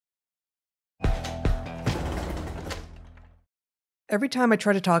Every time I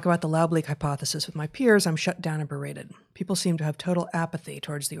try to talk about the lab leak hypothesis with my peers, I'm shut down and berated. People seem to have total apathy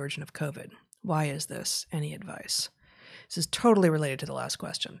towards the origin of COVID. Why is this? Any advice? This is totally related to the last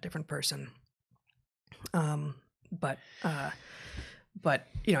question. Different person. But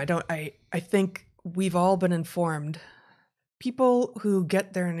you know, I think we've all been informed. People who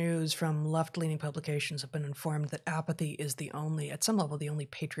get their news from left-leaning publications have been informed that apathy is at some level, the only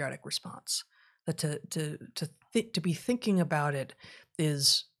patriotic response. That to be thinking about it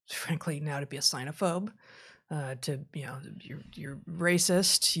is, frankly, now to be a xenophobe. You're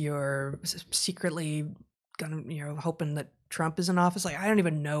racist. You're secretly hoping that Trump is in office. Like, I don't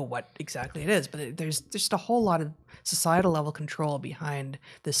even know what exactly it is, but there's just a whole lot of societal level control behind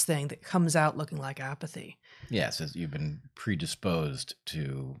this thing that comes out looking like apathy. Yes, you've been predisposed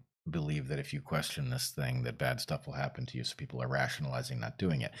to believe that if you question this thing, that bad stuff will happen to you. So people are rationalizing not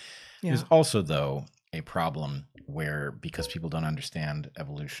doing it. Yeah. There's also, though, a problem where, because people don't understand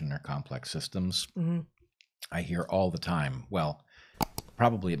evolution or complex systems, I hear all the time, well,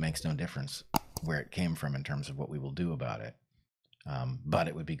 probably it makes no difference where it came from in terms of what we will do about it. But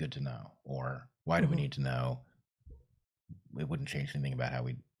it would be good to know. Or why do we need to know? It wouldn't change anything about how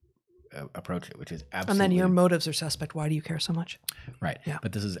we approach it, which is absolutely... And then your motives are suspect. Why do you care so much? Right. Yeah.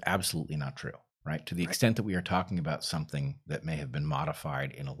 But this is absolutely not true, right? To the extent that we are talking about something that may have been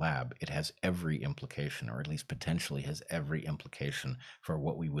modified in a lab, it has every implication, or at least potentially has every implication for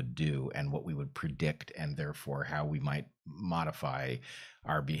what we would do and what we would predict, and therefore how we might modify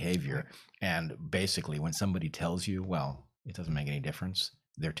our behavior. And basically, when somebody tells you, well, it doesn't make any difference,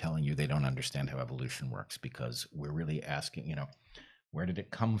 they're telling you they don't understand how evolution works, because we're really asking, where did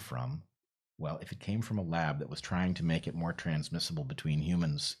it come from? Well, if it came from a lab that was trying to make it more transmissible between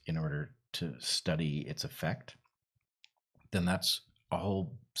humans in order to study its effect, then that's a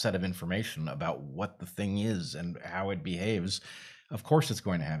whole set of information about what the thing is and how it behaves. Of course, it's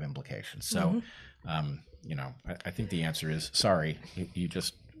going to have implications. So, I think the answer is, sorry, you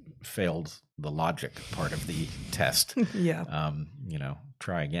just failed the logic part of the test. Yeah.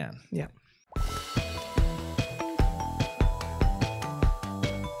 Try again. Yeah.